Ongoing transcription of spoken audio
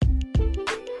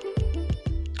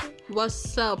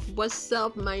What's up? What's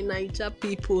up, my Naija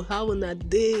people? How on a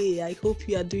day? I hope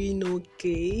you are doing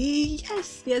okay.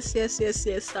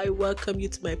 Yes. I welcome you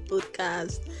to my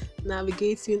podcast,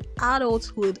 Navigating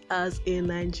Adulthood as a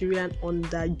Nigerian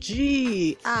under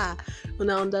G. When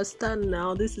I understand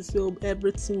now, this is where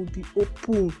everything will be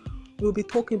open. We'll be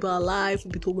talking about life,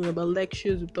 we'll be talking about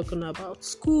lectures, we'll be talking about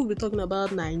school, we'll be talking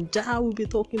about Naija, we'll be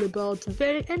talking about just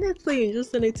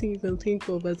anything you can think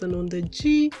of as an on the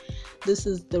G. This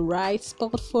is the right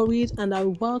spot for it, and I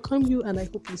welcome you, and I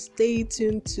hope you stay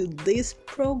tuned to this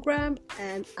program,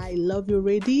 and I love you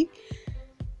already.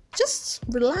 Just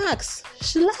relax.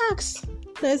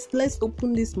 Let's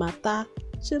open this matter.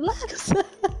 Chillax.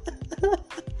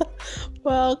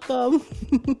 Welcome.